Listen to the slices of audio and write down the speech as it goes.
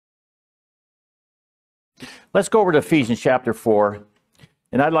Let's go over to Ephesians chapter 4.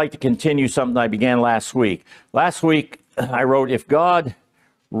 And I'd like to continue something I began last week. Last week, I wrote, if God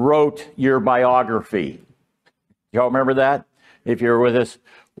wrote your biography. Y'all remember that? If you're with us,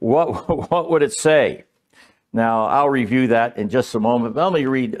 what would it say? Now, I'll review that in just a moment. But let me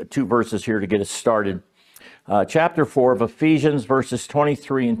read 2 verses here to get us started. Chapter 4 of Ephesians, verses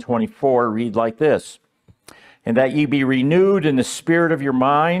 23 and 24, read like this. And that ye be renewed in the spirit of your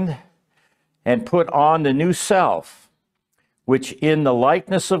mind, and put on the new self, which in the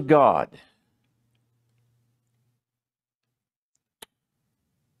likeness of God.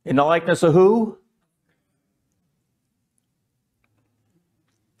 In the likeness of who?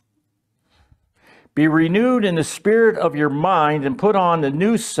 Be renewed in the spirit of your mind, and put on the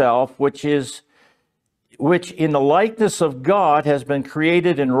new self, which in the likeness of God has been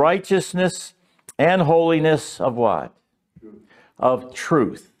created in righteousness and holiness of what? Of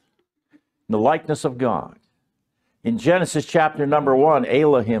truth. In the likeness of God. In Genesis chapter number 1,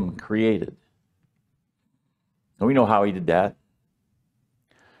 Elohim created. And we know how he did that.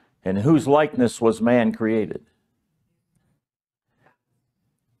 And whose likeness was man created?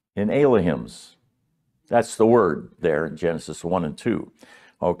 In Elohim's. That's the word there in Genesis 1 and 2.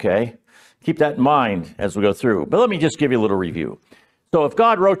 Okay? Keep that in mind as we go through. But let me just give you a little review. So if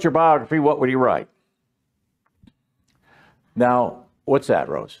God wrote your biography, what would he write? Now, what's that,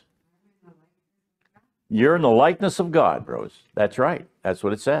 Rose? You're in the likeness of God, Rose. That's right. That's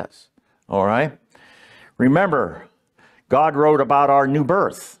what it says. All right? Remember, God wrote about our new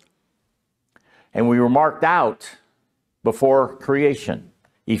birth. And we were marked out before creation.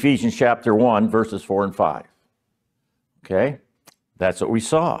 Ephesians chapter 1, verses 4 and 5. Okay? That's what we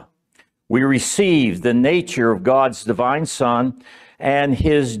saw. We received the nature of God's divine Son and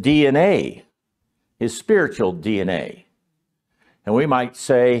his DNA, his spiritual DNA. And we might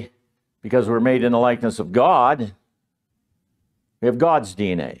say, because we're made in the likeness of God, we have God's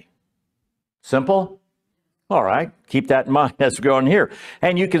DNA. Simple? All right. Keep that in mind as we go on here.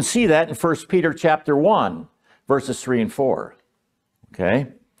 And you can see that in 1 Peter chapter 1, verses 3 and 4. Okay?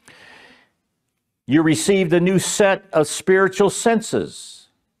 You received a new set of spiritual senses.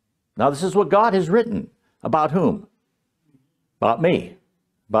 Now, this is what God has written. About whom? About me.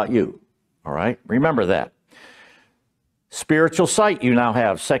 About you. All right? Remember that. Spiritual sight you now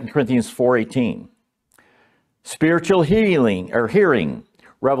have, 2 Corinthians 4:18. Spiritual healing or hearing,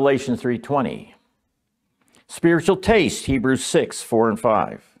 Revelation 3:20. Spiritual taste, Hebrews 6:4 and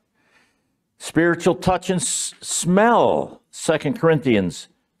 5. Spiritual touch and smell, 2 Corinthians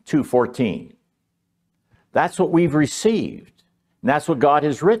 2:14. That's what we've received. And that's what God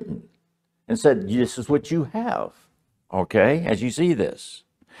has written and said, this is what you have. Okay, as you see this.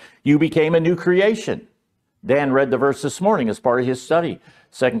 You became a new creation. Dan read the verse this morning as part of his study.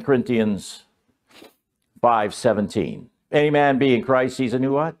 2 Corinthians 5:17. Any man be in Christ, he's a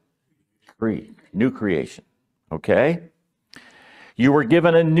new what? New creation. Okay? You were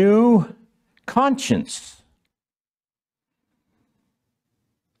given a new conscience.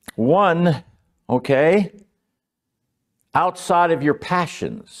 One, okay, outside of your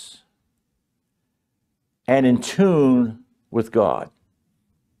passions and in tune with God.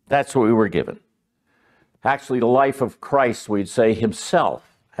 That's what we were given. Actually, the life of Christ, we'd say,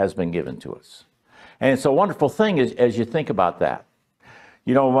 himself has been given to us. And it's a wonderful thing as you think about that.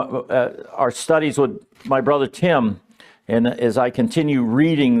 You know, our studies with my brother Tim, and as I continue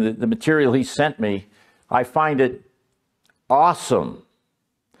reading the material he sent me, I find it awesome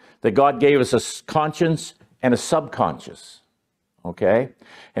that God gave us a conscience and a subconscious. Okay?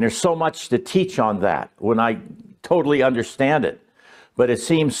 And there's so much to teach on that when I totally understand it. But it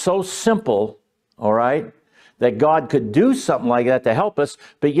seems so simple, all right, that God could do something like that to help us,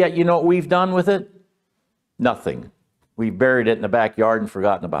 but yet you know what we've done with it? Nothing. We've buried it in the backyard and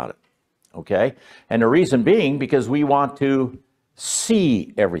forgotten about it. Okay? And the reason being because we want to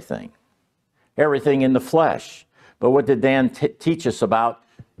see everything. Everything in the flesh. But what did Dan teach us about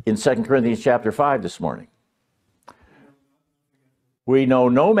in 2 Corinthians chapter 5 this morning? We know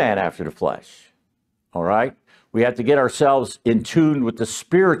no man after the flesh. All right? We have to get ourselves in tune with the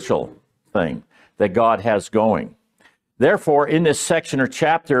spiritual thing that God has going. Therefore, in this section or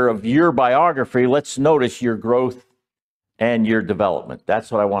chapter of your biography, let's notice your growth and your development. That's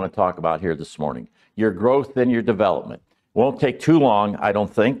what I want to talk about here this morning. Your growth and your development. Won't take too long, I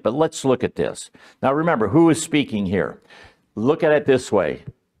don't think, but let's look at this. Now remember, who is speaking here? Look at it this way.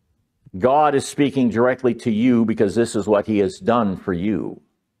 God is speaking directly to you because this is what he has done for you.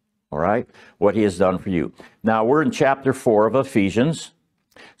 All right? What he has done for you. Now we're in chapter 4 of Ephesians.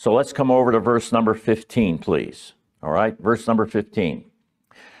 So let's come over to verse number 15, please. All right? Verse number 15.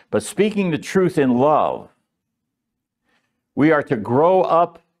 But speaking the truth in love, We are to grow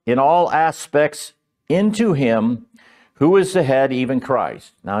up in all aspects into him who is the head, even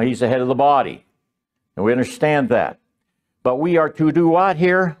Christ. Now, he's the head of the body, and we understand that. But we are to do what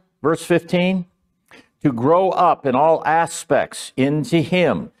here? Verse 15? To grow up in all aspects into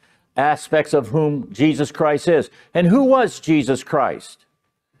him, aspects of whom Jesus Christ is. And who was Jesus Christ?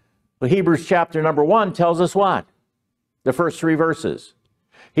 Well, Hebrews chapter number 1 tells us what? The first 3 verses.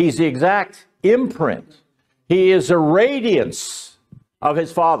 He's the exact imprint. He is a radiance of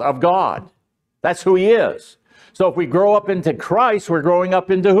his Father, of God. That's who he is. So if we grow up into Christ, we're growing up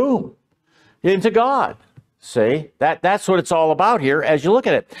into whom? Into God. See, that's what it's all about here as you look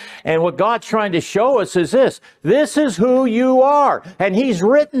at it. And what God's trying to show us is this. This is who you are. And he's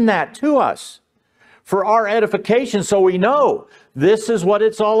written that to us for our edification, so we know this is what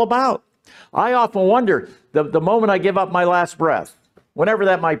it's all about. I often wonder, the moment I give up my last breath, whenever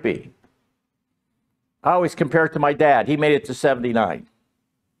that might be, I always compare it to my dad. He made it to 79.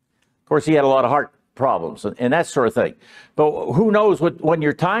 Of course, he had a lot of heart problems and that sort of thing. But who knows when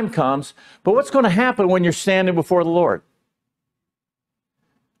your time comes. But what's going to happen when you're standing before the Lord?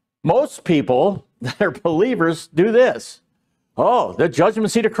 Most people that are believers do this. Oh, the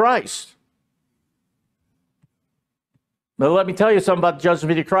judgment seat of Christ. Now, let me tell you something about the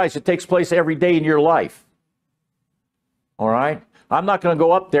judgment seat of Christ. It takes place every day in your life. All right? I'm not going to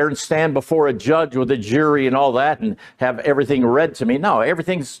go up there and stand before a judge with a jury and all that and have everything read to me. No,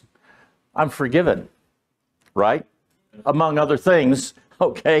 I'm forgiven, right? Among other things,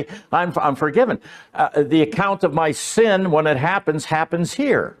 okay? I'm forgiven. The account of my sin, when it happens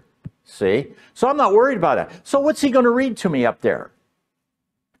here. See? So I'm not worried about it. So what's he going to read to me up there?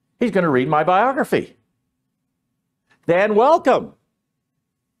 He's going to read my biography. Dan, welcome.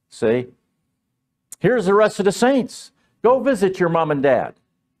 See? Here's the rest of the saints. Go visit your mom and dad,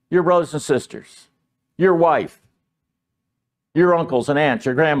 your brothers and sisters, your wife, your uncles and aunts,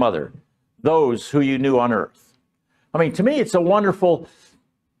 your grandmother, those who you knew on earth. I mean, to me, it's a wonderful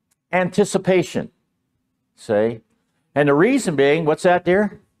anticipation, see? And the reason being, what's that,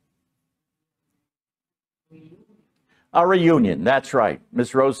 dear? A reunion, that's right.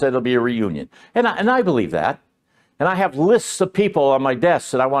 Miss Rose said it'll be a reunion. And I believe that. And I have lists of people on my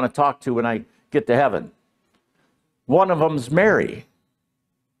desk that I want to talk to when I get to heaven. One of them's Mary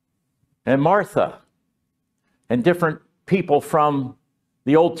and Martha and different people from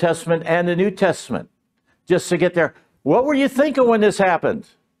the Old Testament and the New Testament, just to get there. What were you thinking when this happened?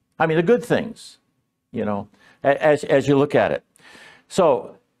 I mean, the good things, you know, as you look at it.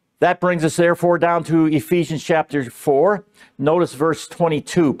 So that brings us, therefore, down to Ephesians chapter 4. Notice verse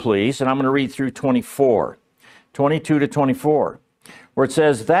 22, please, and I'm going to read through 24. 22 to 24, where it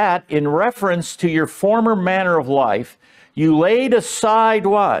says that in reference to your former manner of life, you laid aside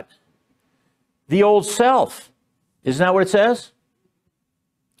what? The old self. Isn't that what it says?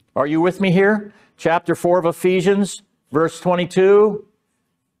 Are you with me here? Chapter 4 of Ephesians, verse 22.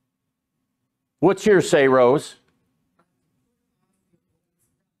 What's yours say, Rose?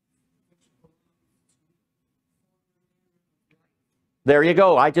 There you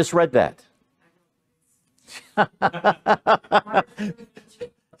go. I just read that.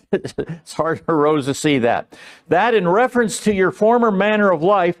 It's hard for Rose to see that. That in reference to your former manner of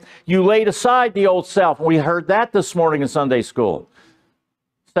life, you laid aside the old self. We heard that this morning in Sunday school.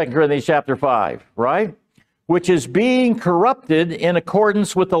 2 Corinthians chapter 5, right? Which is being corrupted in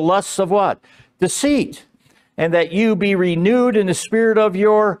accordance with the lusts of what? Deceit. And that you be renewed in the spirit of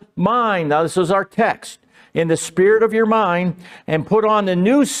your mind. Now this is our text. In the spirit of your mind, and put on the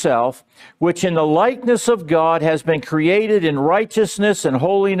new self, which in the likeness of God has been created in righteousness and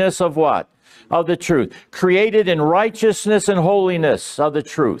holiness of what? Of the truth. Created in righteousness and holiness of the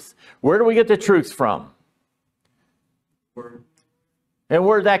truth. Where do we get the truth from? Word. And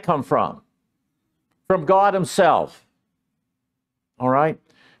where did that come from? From God himself. All right?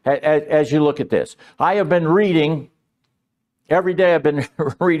 As you look at this. I have been reading, every day I've been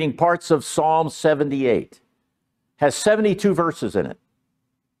reading parts of Psalm 78. Has 72 verses in it.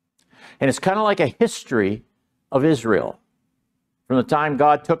 And it's kind of like a history of Israel. From the time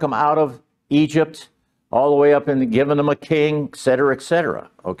God took them out of Egypt, all the way up into giving them a king,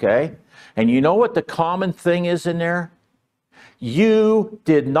 etc., okay? And you know what the common thing is in there? You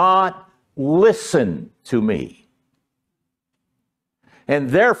did not listen to me.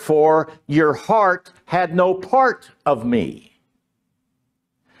 And therefore, your heart had no part of me.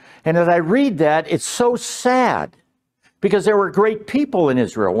 And as I read that, it's so sad. Because there were great people in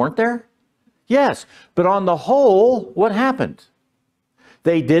Israel, weren't there? Yes. But on the whole, what happened?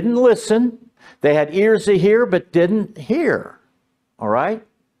 They didn't listen. They had ears to hear, but didn't hear. All right?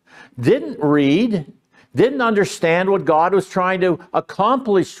 Didn't read. didn't understand what God was trying to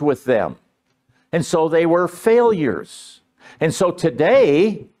accomplish with them. And so they were failures. And so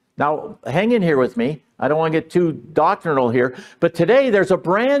today, now hang in here with me. I don't want to get too doctrinal here, but today there's a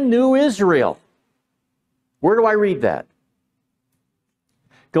brand new Israel. Where do I read that?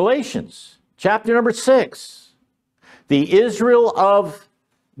 Galatians chapter number 6. The Israel of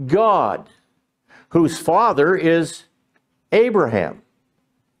God, whose father is Abraham.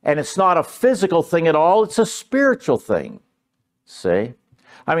 And it's not a physical thing at all, it's a spiritual thing. See?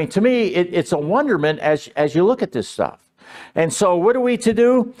 I mean, to me, it's a wonderment as you look at this stuff. And so what are we to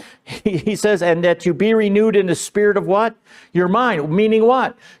do? He says, and that you be renewed in the spirit of what? Your mind. Meaning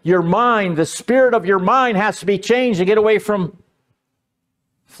what? Your mind, the spirit of your mind has to be changed to get away from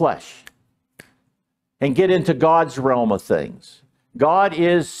flesh and get into God's realm of things. God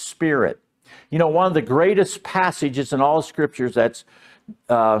is spirit. You know, one of the greatest passages in all scriptures that's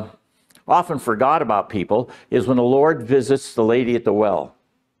often forgot about people is when the Lord visits the lady at the well.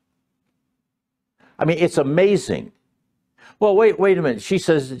 I mean, it's amazing. Well, wait a minute. She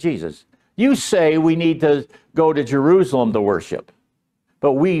says to Jesus, you say we need to go to Jerusalem to worship,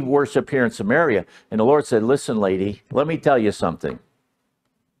 but we worship here in Samaria. And the Lord said, listen, lady, let me tell you something.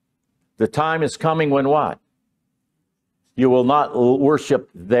 The time is coming when what? You will not worship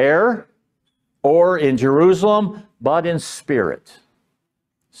there or in Jerusalem, but in spirit.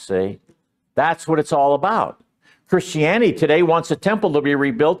 See? That's what it's all about. Christianity today wants a temple to be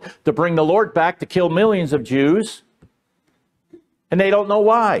rebuilt to bring the Lord back to kill millions of Jews. And they don't know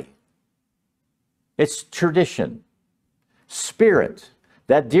why. It's tradition. Spirit.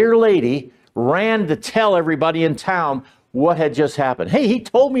 That dear lady ran to tell everybody in town what had just happened. Hey, he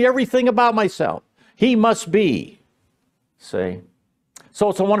told me everything about myself. He must be. See? So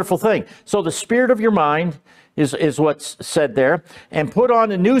it's a wonderful thing. So the spirit of your mind is what's said there. And put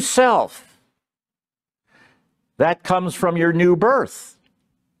on a new self. That comes from your new birth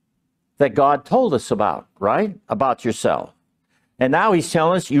that God told us about, right? About yourself. And now he's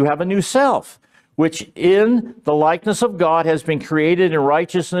telling us you have a new self, which in the likeness of God has been created in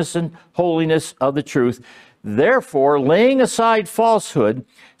righteousness and holiness of the truth. Therefore, laying aside falsehood,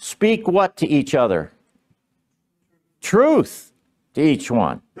 speak what to each other? Truth to each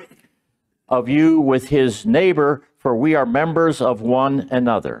one of you with his neighbor, for we are members of one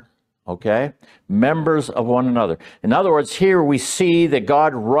another. Okay? Members of one another. In other words, here we see that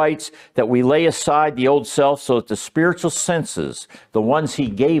God writes that we lay aside the old self so that the spiritual senses, the ones he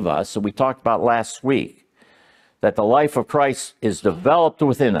gave us, that we talked about last week, that the life of Christ is developed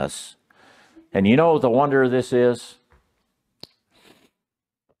within us. And you know what the wonder of this is?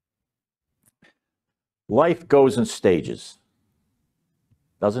 Life goes in stages,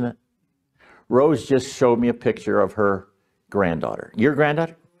 doesn't it? Rose just showed me a picture of her granddaughter. Your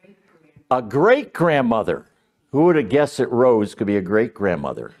granddaughter? A great-grandmother. Who would have guessed that Rose could be a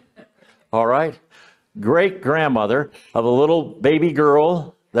great-grandmother? All right? Great-grandmother of a little baby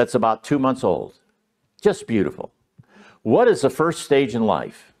girl that's about 2 months old. Just beautiful. What is the first stage in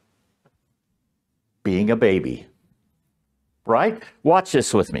life? Being a baby. Right? Watch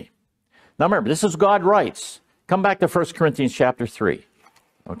this with me. Now remember, this is God writes. Come back to 1 Corinthians chapter 3.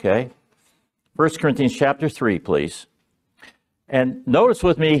 Okay? 1 Corinthians chapter 3, please. And notice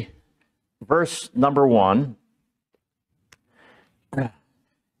with me verse number 1.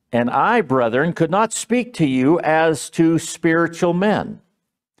 And I, brethren, could not speak to you as to spiritual men,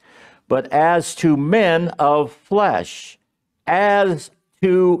 but as to men of flesh, as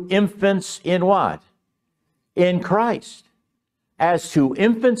to infants in what? In Christ. As to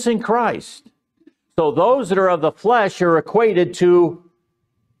infants in Christ. So those that are of the flesh are equated to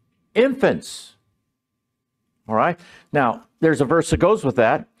infants. All right? Now, there's a verse that goes with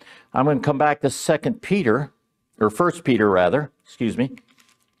that. I'm going to come back to 2 Peter, or 1 Peter rather, excuse me.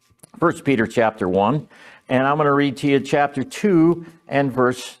 1 Peter chapter 1, and I'm going to read to you chapter 2 and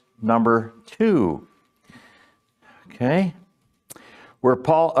verse number 2. Okay?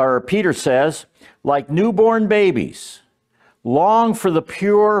 Where Peter says, like newborn babies, long for the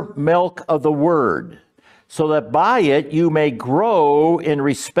pure milk of the word, so that by it you may grow in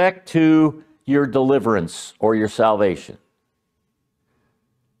respect to your deliverance or your salvation.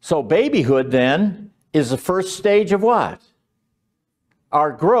 So babyhood then is the first stage of what?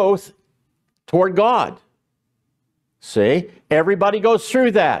 Our growth toward God. See? Everybody goes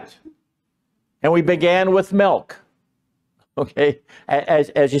through that. And we began with milk. Okay?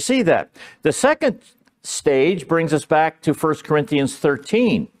 As you see that. The second stage brings us back to 1 Corinthians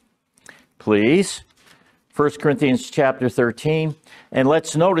 13. Please. 1 Corinthians chapter 13. And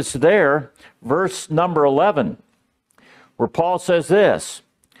let's notice there, verse number 11, where Paul says this.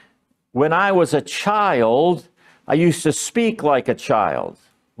 When I was a child, I used to speak like a child.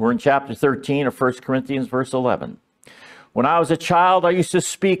 We're in chapter 13 of 1 Corinthians, verse 11. When I was a child, I used to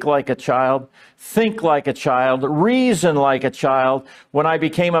speak like a child, think like a child, reason like a child. When I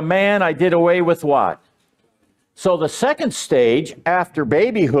became a man, I did away with what? So the second stage after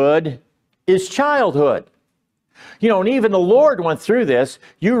babyhood is childhood. You know, and even the Lord went through this.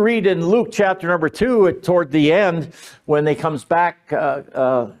 You read in Luke chapter number 2, toward the end, when he comes back,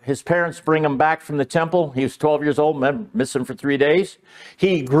 his parents bring him back from the temple. He was 12 years old, missing for 3 days.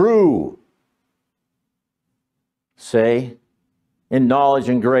 He grew, say, in knowledge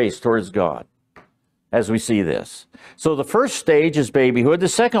and grace towards God, as we see this. So the first stage is babyhood. The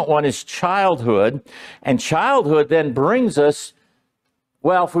second one is childhood. And childhood then brings us,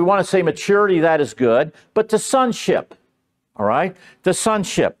 well, if we want to say maturity, that is good, but to sonship, all right? To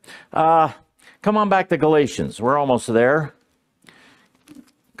sonship. Come on back to Galatians. We're almost there.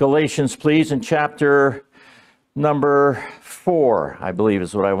 Galatians, please, in chapter number 4, I believe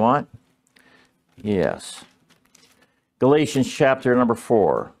is what I want. Yes. Galatians chapter number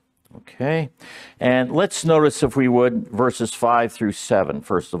 4. Okay. And let's notice, if we would, verses 5 through 7,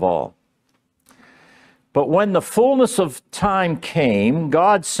 first of all. But when the fullness of time came,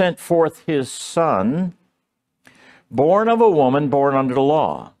 God sent forth his Son, born of a woman, born under the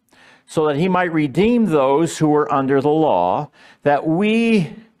law, so that he might redeem those who were under the law, that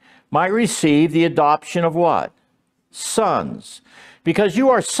we might receive the adoption of what? Sons. Because you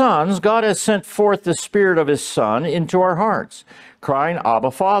are sons, God has sent forth the Spirit of his Son into our hearts, crying,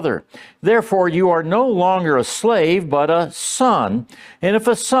 Abba, Father. Therefore you are no longer a slave, but a son. And if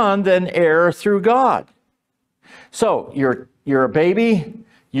a son, then heir through God. So you're a baby,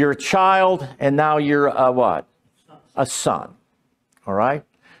 you're a child, and now you're a what? A son. All right?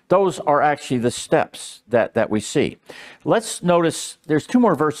 Those are actually the steps that we see. Let's notice, there's 2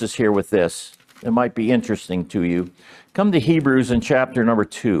 more verses here with this. It might be interesting to you. Come to Hebrews in chapter number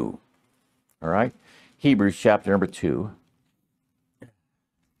 2. All right? Hebrews chapter number 2.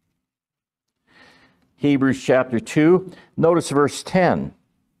 Hebrews chapter 2. Notice verse 10,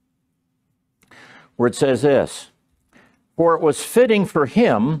 where it says this. For it was fitting for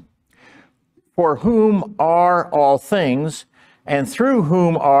him, for whom are all things, and through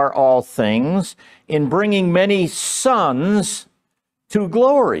whom are all things, in bringing many sons to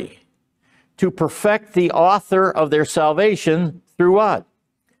glory, to perfect the author of their salvation through what?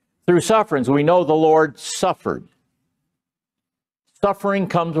 Through sufferings. We know the Lord suffered. Suffering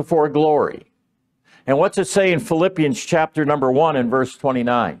comes before glory. And what's it say in Philippians chapter number 1 and verse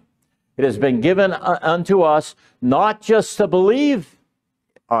 29? It has been given unto us not just to believe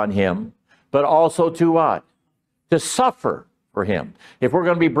on him, but also to what? To suffer for him. If we're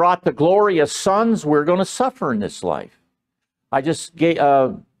going to be brought to glory as sons, we're going to suffer in this life. I just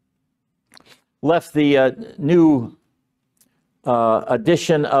left the new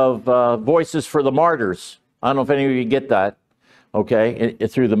edition of Voices for the Martyrs. I don't know if any of you get that, okay,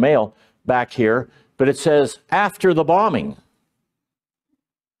 through the mail back here. But it says, after the bombing,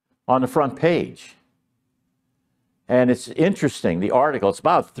 on the front page. And it's interesting, the article. It's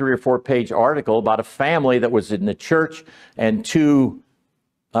about a 3 or 4 page article about a family that was in the church, and 2,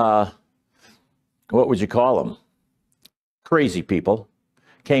 what would you call them? Crazy people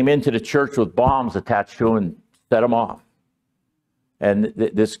came into the church with bombs attached to them and set them off. And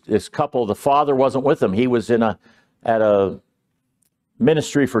this couple, the father wasn't with them. He was at a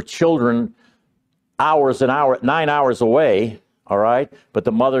ministry for children, 9 hours away, all right? But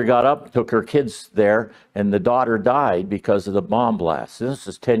the mother got up, took her kids there, and the daughter died because of the bomb blast. This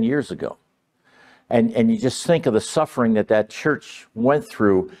is 10 years ago. And you just think of the suffering that church went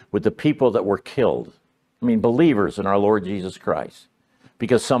through with the people that were killed. I mean, believers in our Lord Jesus Christ,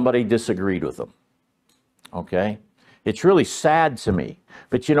 because somebody disagreed with them, okay? It's really sad to me.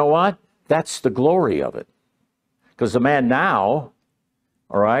 But you know what? That's the glory of it. Because the man now,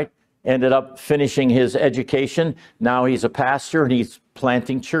 all right, ended up finishing his education. Now he's a pastor and he's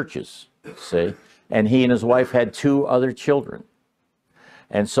planting churches, see? And he and his wife had 2 other children.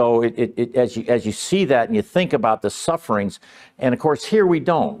 And so as you see that and you think about the sufferings, and of course here we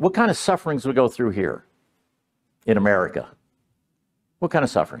don't. What kind of sufferings we go through here in America? What kind of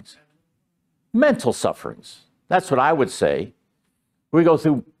sufferings? Mental sufferings. That's what I would say. We go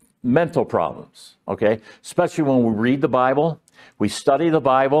through mental problems, okay? Especially when we read the Bible, we study the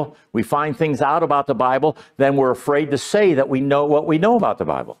Bible, we find things out about the Bible, then we're afraid to say that we know what we know about the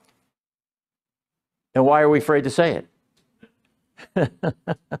Bible. And why are we afraid to say it?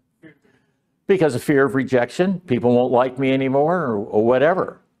 Because of fear of rejection. People won't like me anymore, or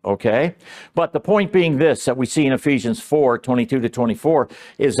whatever. okay? But the point being this, that we see in Ephesians 4:22-24,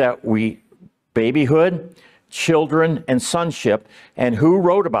 is that babyhood, children, and sonship. And who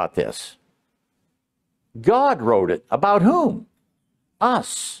wrote about this? God wrote it. About whom?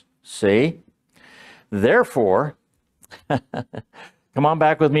 Us. See? Therefore, come on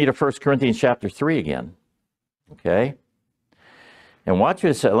back with me to 1 Corinthians chapter 3 again. Okay? And watch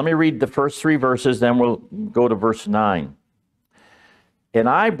this. Let me read the first 3 verses, then we'll go to verse 9. And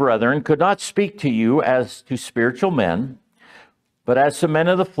I, brethren, could not speak to you as to spiritual men, but as to men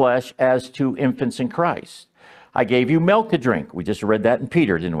of the flesh, as to infants in Christ. I gave you milk to drink. We just read that in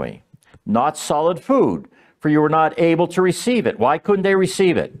Peter, didn't we? Not solid food, for you were not able to receive it. Why couldn't they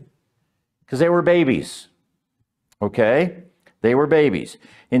receive it? Because they were babies. Okay? They were babies.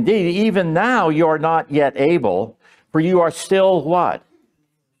 Indeed, even now you are not yet able, for you are still what?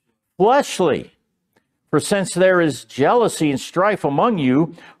 Fleshly. For since there is jealousy and strife among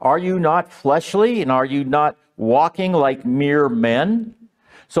you, are you not fleshly, and are you not walking like mere men?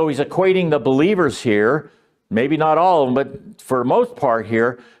 So he's equating the believers here, maybe not all of them, but for the most part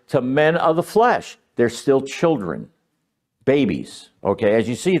here, to men of the flesh. They're still children, babies, okay, as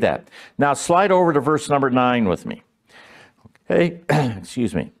you see that. Now slide over to verse number 9 with me. Okay,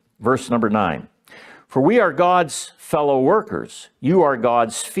 excuse me, verse number 9. For we are God's fellow workers. You are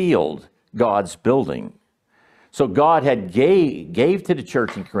God's field, God's building. So God had gave to the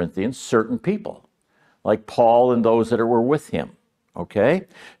church in Corinthians certain people, like Paul and those that were with him, okay?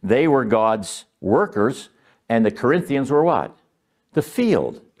 They were God's workers, and the Corinthians were what? The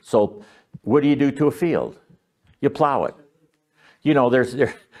field. So what do you do to a field? You plow it. You know,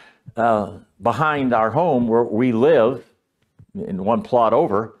 behind our home where we live, in one plot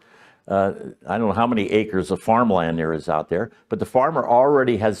over, I don't know how many acres of farmland there is out there, but the farmer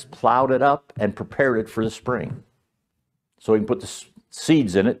already has plowed it up and prepared it for the spring. So he can put the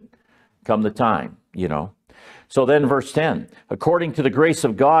seeds in it come the time, you know. So then verse 10, according to the grace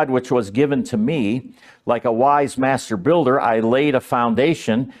of God which was given to me, like a wise master builder, I laid a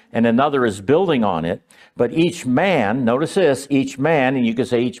foundation and another is building on it. But each man, notice this, each man, and you can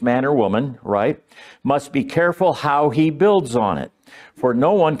say each man or woman, right, must be careful how he builds on it. For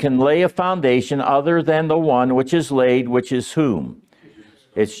no one can lay a foundation other than the one which is laid, which is whom?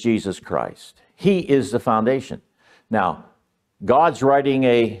 It's Jesus Christ. He is the foundation. Now, God's writing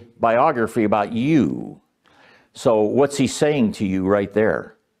a biography about you. So what's he saying to you right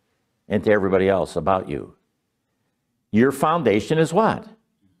there and to everybody else about you? Your foundation is what?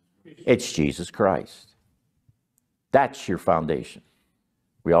 It's Jesus Christ. That's your foundation.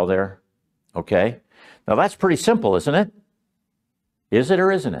 We all there? Okay. Now that's pretty simple, isn't it? Is it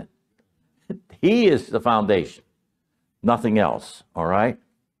or isn't it? He is the foundation. Nothing else. All right.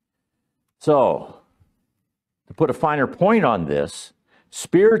 So, to put a finer point on this,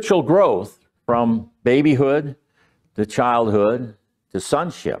 spiritual growth from babyhood to childhood to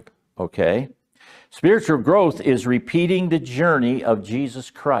sonship, okay? Spiritual growth is repeating the journey of Jesus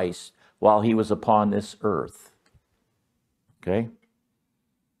Christ while he was upon this earth, okay?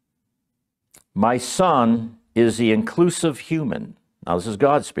 My son is the inclusive human. Now, this is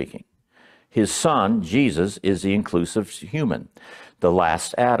God speaking. His son, Jesus, is the inclusive human, the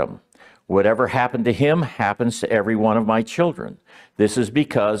last Adam. Whatever happened to him happens to every one of my children. This is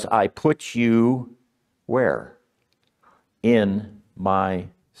because I put you where? In my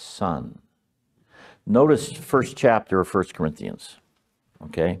son. Notice first chapter of 1 Corinthians,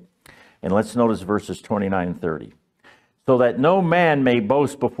 okay? And let's notice verses 29 and 30. So that no man may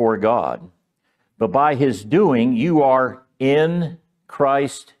boast before God, but by his doing you are in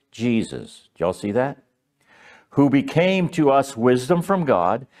Christ Jesus. Did y'all see that? Who became to us wisdom from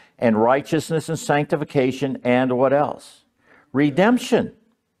God and righteousness and sanctification and what else? Redemption.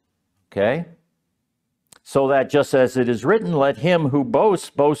 Okay? So that just as it is written, let him who boasts,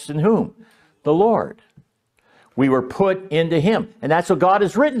 boast in whom? The Lord. We were put into him. And that's what God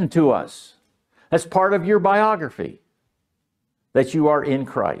has written to us. That's part of your biography. That you are in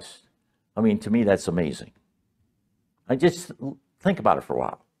Christ. I mean, to me, that's amazing. I just think about it for a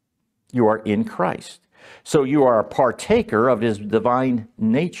while. You are in Christ. So you are a partaker of his divine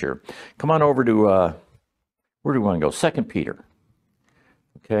nature. Come on over to, where do we want to go? 2 Peter.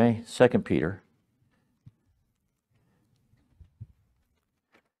 Okay, 2 Peter.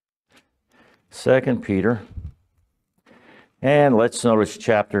 Second Peter. And let's notice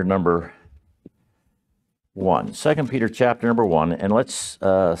chapter number 1. 2 Peter chapter number 1. And let's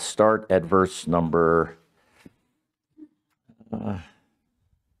start at verse number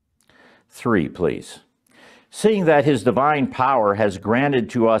 3, please. Seeing that his divine power has granted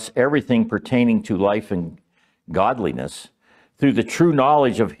to us everything pertaining to life and godliness through the true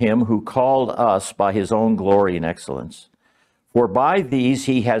knowledge of him who called us by his own glory and excellence. For by these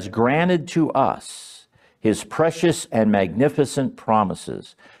he has granted to us his precious and magnificent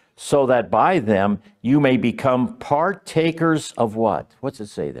promises, so that by them you may become partakers of what? What's it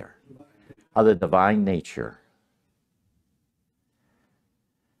say there? Of the divine nature.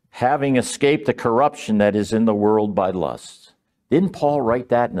 Having escaped the corruption that is in the world by lust. Didn't Paul write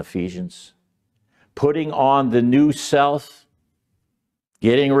that in Ephesians? Putting on the new self,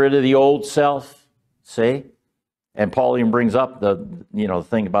 getting rid of the old self, see? And Paul even brings up the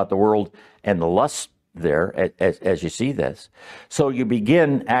thing about the world and the lust there as you see this. So you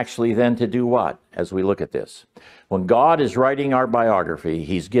begin actually then to do what? As we look at this. When God is writing our biography,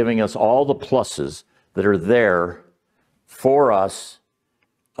 he's giving us all the pluses that are there for us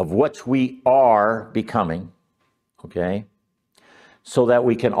of what we are becoming, okay? So that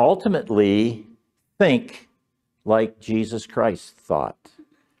we can ultimately think like Jesus Christ thought.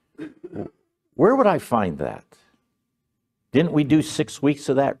 Where would I find that? Didn't we do 6 weeks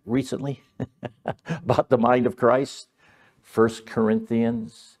of that recently? About the mind of Christ? 1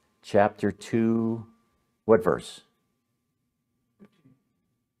 Corinthians chapter 2. What verse?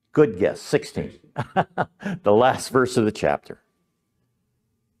 Good guess, 16. The last verse of the chapter.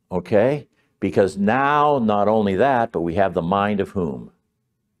 Okay? Because now, not only that, but we have the mind of whom?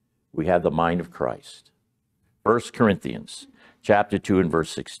 We have the mind of Christ. 1 Corinthians chapter 2 and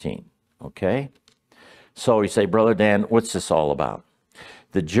verse 16. Okay? So you say, Brother Dan, what's this all about?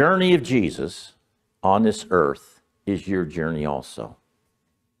 The journey of Jesus on this earth is your journey also.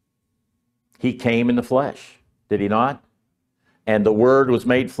 He came in the flesh, did he not? And the Word was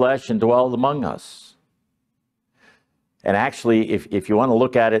made flesh and dwelled among us. And actually, if you want to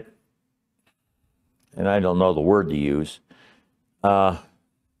look at it, and I don't know the word to use,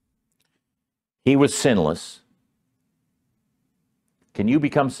 he was sinless. Can you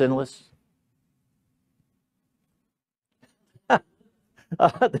become sinless?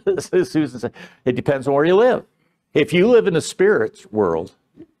 Susan said, it depends on where you live. If you live in the spirit world,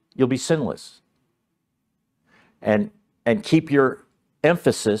 you'll be sinless. And keep your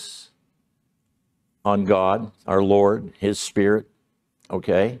emphasis on God, our Lord, his Spirit,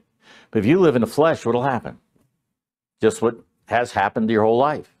 okay? But if you live in the flesh, what'll happen? Just what has happened to your whole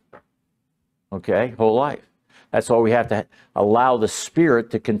life. Okay? Whole life. That's why we have to allow the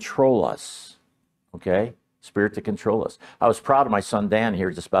Spirit to control us. Okay? Spirit to control us. I was proud of my son Dan here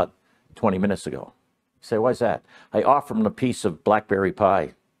just about 20 minutes ago. You say, why is that? I offered him a piece of blackberry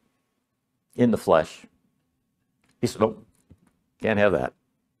pie in the flesh. He said, nope, can't have that.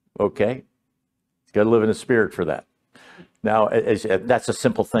 Okay? He's got to live in the Spirit for that. Now, that's a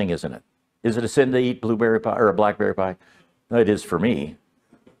simple thing, isn't it? Is it a sin to eat blueberry pie or a blackberry pie? No, it is for me.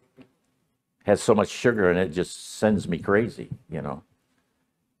 It has so much sugar in it, it just sends me crazy, you know.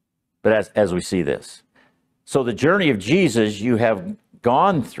 But as we see this. So the journey of Jesus you have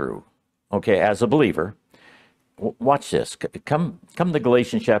gone through, okay, as a believer. Watch this. Come to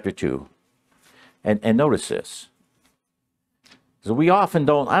Galatians chapter 2 and notice this. So we often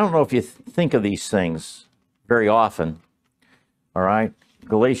don't, I don't know if you think of these things very often. All right,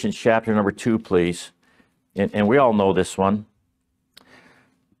 Galatians chapter number 2, please. And we all know this one.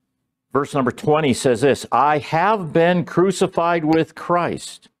 Verse number 20 says this, I have been crucified with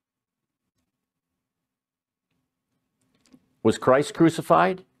Christ. Was Christ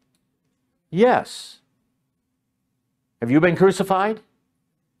crucified? Yes. Have you been crucified?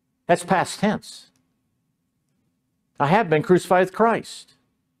 That's past tense. I have been crucified with Christ.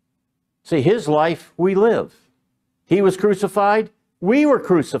 See, his life we live. He was crucified. We were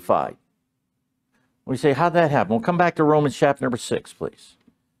crucified. We say, how'd that happen? We'll come back to Romans chapter number 6, please.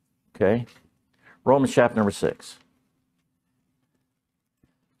 Okay? Romans chapter number 6.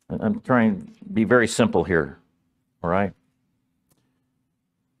 I'm trying to be very simple here. All right?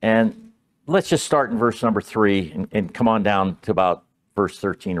 And let's just start in verse number 3 and come on down to about verse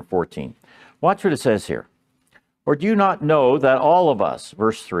 13 or 14. Watch what it says here. Or do you not know that all of us,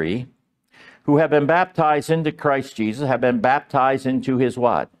 verse 3, who have been baptized into Christ Jesus, have been baptized into his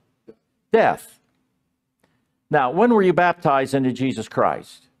what? Death. Now, when were you baptized into Jesus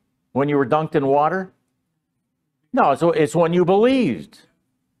Christ? When you were dunked in water? No, it's when you believed.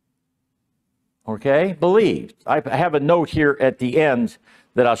 Okay? Believed. I have a note here at the end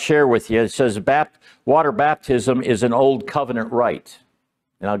that I'll share with you. It says water baptism is an old covenant rite.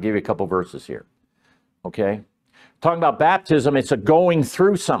 And I'll give you a couple verses here. Okay? Talking about baptism, it's a going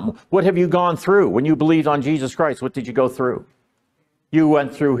through something. What have you gone through? When you believed on Jesus Christ, what did you go through? You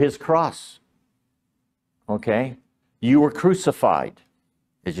went through his cross. Okay? You were crucified,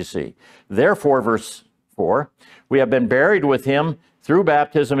 as you see. Therefore, verse 4, we have been buried with him through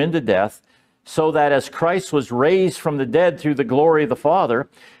baptism into death, so that as Christ was raised from the dead through the glory of the Father,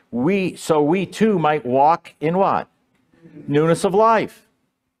 we too might walk in what? Newness of life.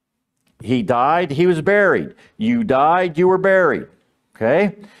 He died, he was buried. You died, you were buried.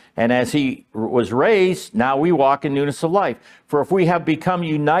 Okay? And as he was raised, now we walk in newness of life. For if we have become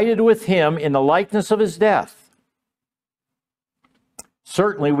united with him in the likeness of his death,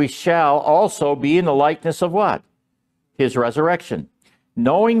 certainly we shall also be in the likeness of what? His resurrection.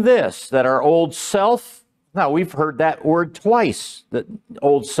 Knowing this, that our old self, now we've heard that word twice, the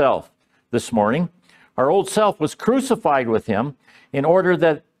old self, this morning. Our old self was crucified with him in order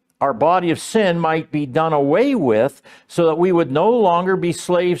that our body of sin might be done away with, so that we would no longer be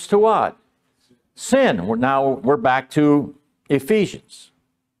slaves to what? Sin. We're back to Ephesians,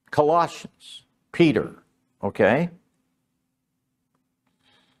 Colossians, Peter, okay?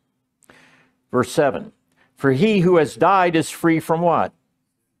 Verse 7, for he who has died is free from what?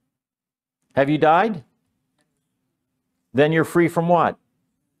 Have you died? Then you're free from what?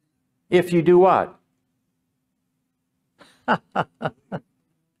 If you do what?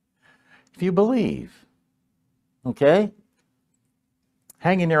 If you believe. Okay?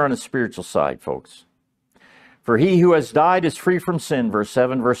 Hang in there on the spiritual side, folks. For he who has died is free from sin, verse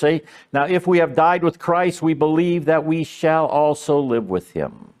 7, verse 8. Now, if we have died with Christ, we believe that we shall also live with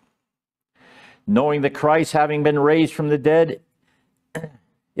him. Knowing that Christ, having been raised from the dead,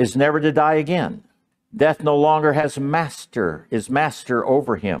 is never to die again. Death no longer is master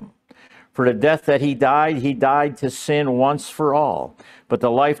over him. For the death that he died to sin once for all. But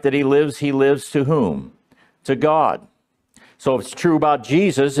the life that he lives to whom? To God. So if it's true about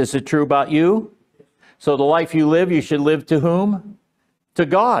Jesus, is it true about you? So the life you live, you should live to whom? To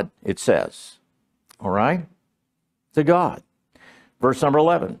God, it says. All right? To God. Verse number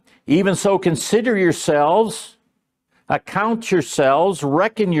 11. Even so, consider yourselves, account yourselves,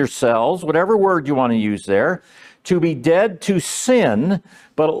 reckon yourselves, whatever word you want to use there, to be dead to sin,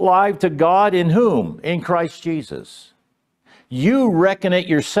 but alive to God in whom? In Christ Jesus. You reckon it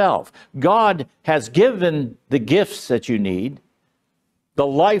yourself. God has given the gifts that you need, the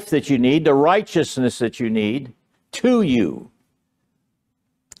life that you need, the righteousness that you need to you.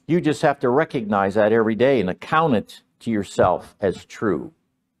 You just have to recognize that every day and account it to yourself as true.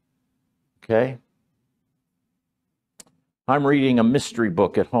 Okay? I'm reading a mystery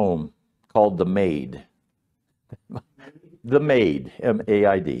book at home called The Maid. The Maid,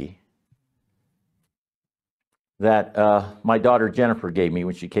 M-A-I-D, that my daughter Jennifer gave me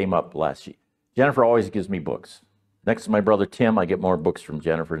when she came up last year. Jennifer always gives me books. Next to my brother Tim, I get more books from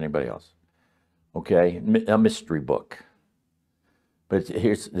Jennifer than anybody else. Okay, a mystery book. But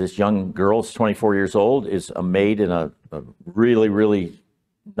here's this young girl, 24 years old, is a maid in a really, really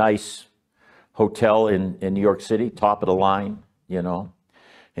nice hotel in New York City, top of the line, you know.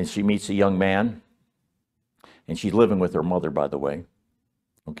 And she meets a young man. And she's living with her mother, by the way,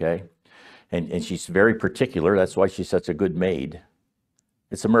 okay? And she's very particular. That's why she's such a good maid.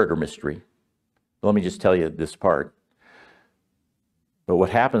 It's a murder mystery. Let me just tell you this part. But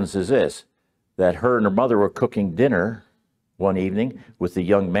what happens is this, that her and her mother were cooking dinner one evening with the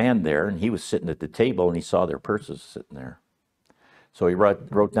young man there, and he was sitting at the table, and he saw their purses sitting there. So he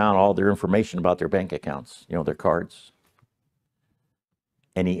wrote down all their information about their bank accounts, you know, their cards.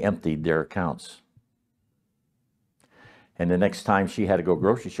 And he emptied their accounts. And the next time she had to go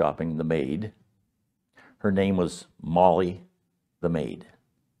grocery shopping, the maid, her name was Molly the maid.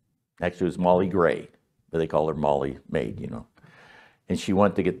 Actually, it was Molly Gray, but they call her Molly Maid, you know. And she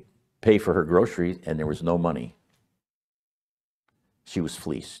went to pay for her groceries, and there was no money. She was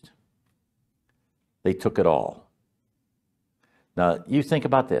fleeced. They took it all. Now, you think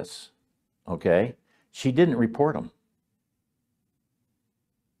about this, okay? She didn't report them.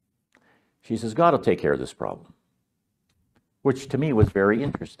 She says, God will take care of this problem. Which to me was very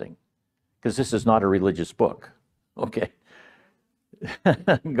interesting, because this is not a religious book, okay?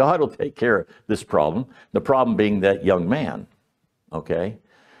 God will take care of this problem, the problem being that young man, okay?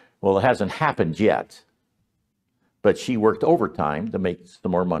 Well, it hasn't happened yet, but she worked overtime to make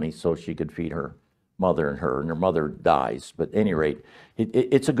some more money so she could feed her mother and her mother dies. But at any rate,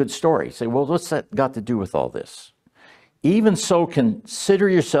 it's a good story. You say, well, what's that got to do with all this? Even so, consider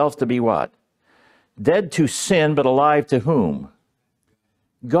yourself to be what? Dead to sin, but alive to whom?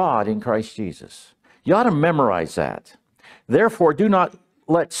 God in Christ Jesus. You ought to memorize that. Therefore, do not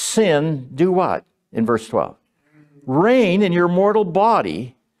let sin do what? In verse 12. Reign in your mortal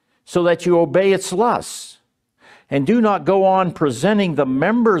body so that you obey its lusts. And do not go on presenting the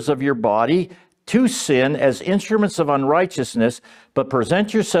members of your body to sin as instruments of unrighteousness, but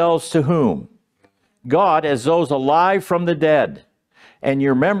present yourselves to whom? God as those alive from the dead, and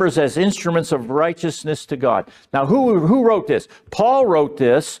your members as instruments of righteousness to God. Now, who wrote this? Paul wrote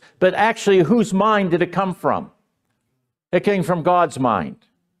this, but actually, whose mind did it come from? It came from God's mind.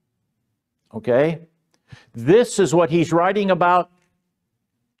 Okay? This is what he's writing about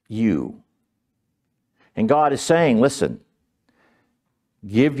you. And God is saying, listen,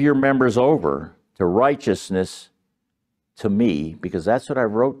 give your members over to righteousness to me, because that's what I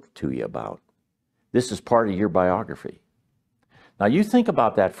wrote to you about. This is part of your biography. Now, you think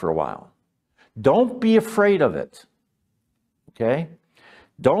about that for a while. Don't be afraid of it. Okay?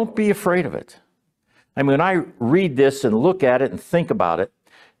 Don't be afraid of it. I mean, when I read this and look at it and think about it,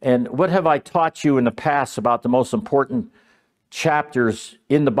 and what have I taught you in the past about the most important chapters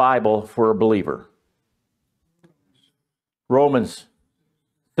in the Bible for a believer? Romans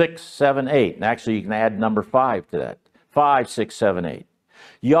 6, 7, 8. And actually, you can add number 5 to that. 5, 6, 7, 8.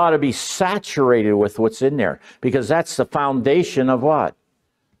 You ought to be saturated with what's in there, because that's the foundation of what?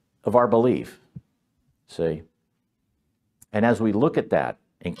 Of our belief. See? And as we look at that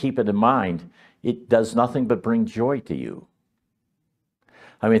and keep it in mind, it does nothing but bring joy to you.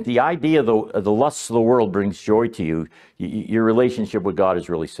 I mean, the idea of the lusts of the world brings joy to you, your relationship with God is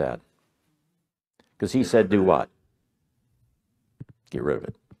really sad. Because he said, do what? Get rid of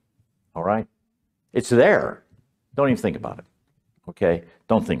it. All right? It's there. Don't even think about it. Okay?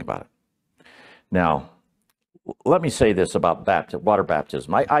 Don't think about it. Now, let me say this about water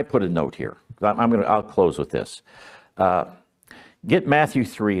baptism. I put a note here. I'll close with this. Get Matthew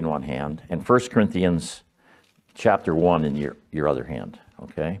 3 in one hand and 1 Corinthians chapter 1 in your other hand.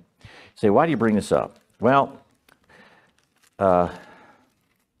 Okay? You say, why do you bring this up? Well, in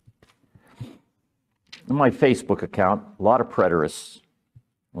my Facebook account, a lot of preterists.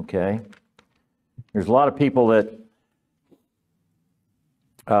 Okay? There's a lot of people that,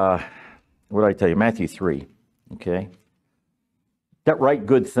 what did I tell you? Matthew 3, okay? That write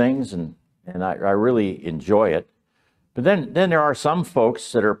good things, and I really enjoy it. But then there are some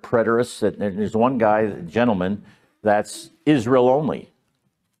folks that are preterists. There's one guy, a gentleman, that's Israel only.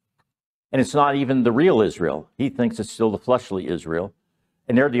 And it's not even the real Israel. He thinks it's still the fleshly Israel.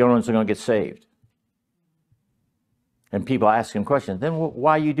 And they're the only ones who are going to get saved. And people ask him questions. Then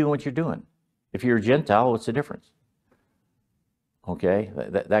why are you doing what you're doing? If you're a Gentile, what's the difference? Okay,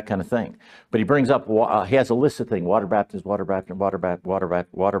 that kind of thing. But he brings up, he has a list of things: water baptism, water baptism, water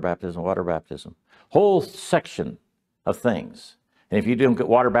baptism, water baptism. Whole section of things. And if you don't get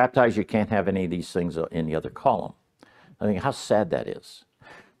water baptized, you can't have any of these things in the other column. I think how sad that is.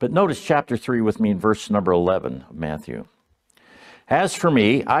 But notice chapter 3 with me in verse number 11 of Matthew. As for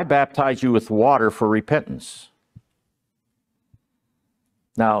me, I baptize you with water for repentance.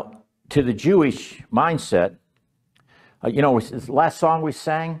 Now, to the Jewish mindset, you know, this last song we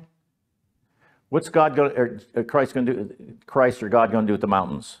sang, what's God going, or Christ going to do? Christ or God going to do with the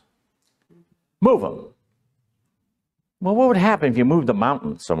mountains? Move them. Well, what would happen if you moved the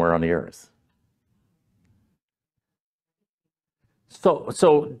mountain somewhere on the earth?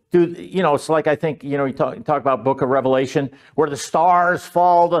 So you know, it's like, I think, you know, you talk about Book of Revelation, where the stars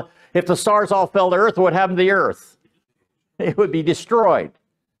fall. If the stars all fell to earth, what happened to the earth? It would be destroyed.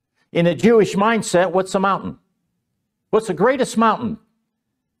 In a Jewish mindset, what's a mountain? What's the greatest mountain?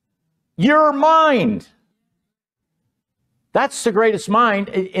 Your mind. That's the greatest mind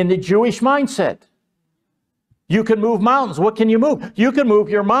in the Jewish mindset. You can move mountains. What can you move? You can move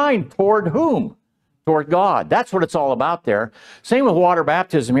your mind toward whom? Toward God. That's what it's all about there. Same with water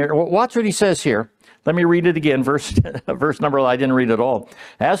baptism here. Watch what he says here. Let me read it again. Verse number, I didn't read it all.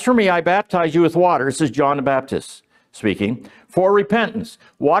 As for me, I baptize you with water. This is John the Baptist speaking. For repentance.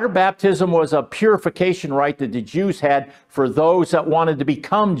 Water baptism was a purification rite that the Jews had for those that wanted to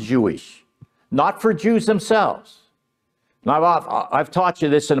become Jewish, not for Jews themselves. Now, I've taught you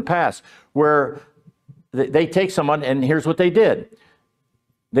this in the past, where they take someone, and here's what they did.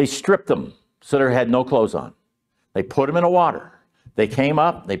 They stripped them so they had no clothes on. They put them in the water. They came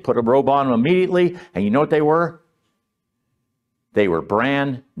up, they put a robe on them immediately, and you know what they were? They were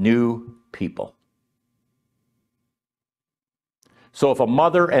brand new people. So if a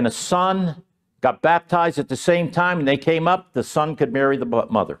mother and a son got baptized at the same time and they came up, the son could marry the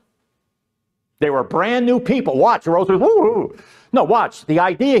mother. They were brand new people. Watch. No, watch. The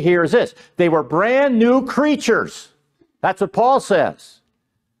idea here is this. They were brand new creatures. That's what Paul says.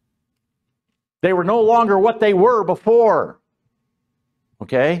 They were no longer what they were before.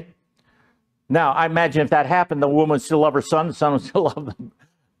 Okay? Now, I imagine if that happened, the woman would still love her son, the son would still love them.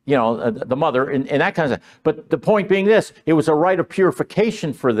 You know, the mother, and that kind of stuff. But the point being this, it was a rite of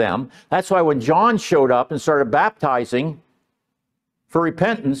purification for them. That's why when John showed up and started baptizing for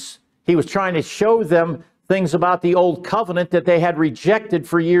repentance, He was trying to show them things about the old covenant that they had rejected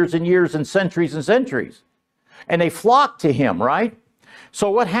for years and years and centuries. And they flocked to him, right? So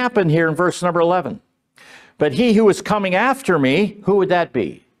what happened here in verse number 11? But he who is coming after me, who would that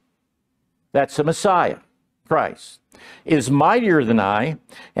be? That's the Messiah, Christ, is mightier than I,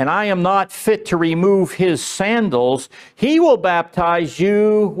 and I am not fit to remove his sandals. He will baptize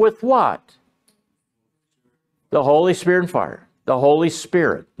you with what? The Holy Spirit and fire. The Holy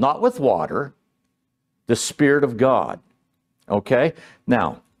Spirit, not with water, the Spirit of God. Okay?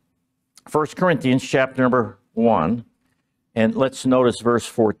 Now, 1 Corinthians chapter number 1, and let's notice verse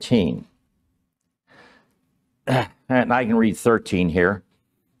 14. And I can read 13 here.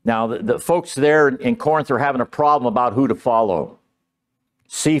 Now, the folks there in Corinth are having a problem about who to follow.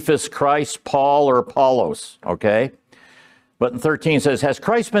 Cephas, Christ, Paul, or Apollos, okay? But in 13 it says, has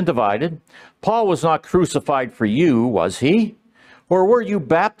Christ been divided? Paul was not crucified for you, was he? Or were you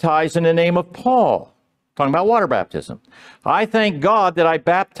baptized in the name of Paul? Talking about water baptism. I thank God that I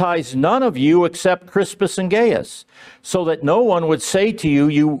baptized none of you except Crispus and Gaius, so that no one would say to you,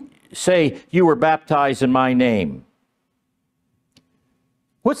 you were baptized in my name.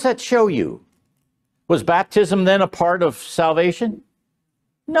 What's that show you? Was baptism then a part of salvation?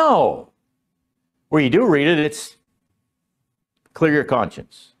 No. Where you do read it, it's clear your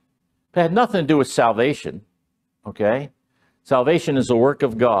conscience. It had nothing to do with salvation, okay? Salvation is the work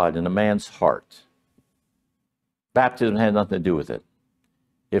of God in a man's heart. Baptism had nothing to do with it.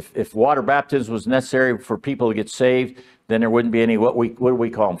 If water baptism was necessary for people to get saved, then there wouldn't be any, what do we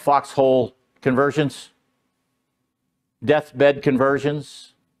call them, foxhole conversions? Deathbed conversions?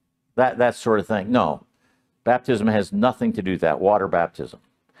 That sort of thing. No. Baptism has nothing to do with that, water baptism.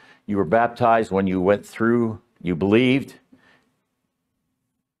 You were baptized when you went through, you believed.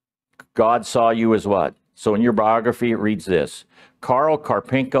 God saw you as what? So in your biography, it reads this: Carl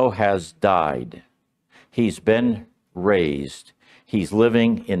Karpenko has died. He's been raised. He's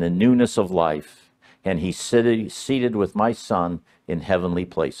living in the newness of life, and he's seated with my son in heavenly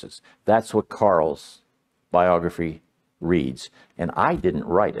places. That's what Carl's biography reads. And I didn't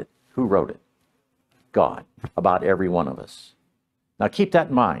write it. Who wrote it? God, about every one of us. Now keep that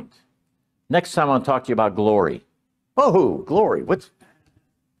in mind. Next time I'll talk to you about glory. Oh, glory. What's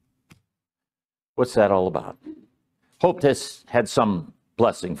that all about? Hope this had some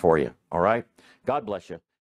blessing for you, all right? God bless you.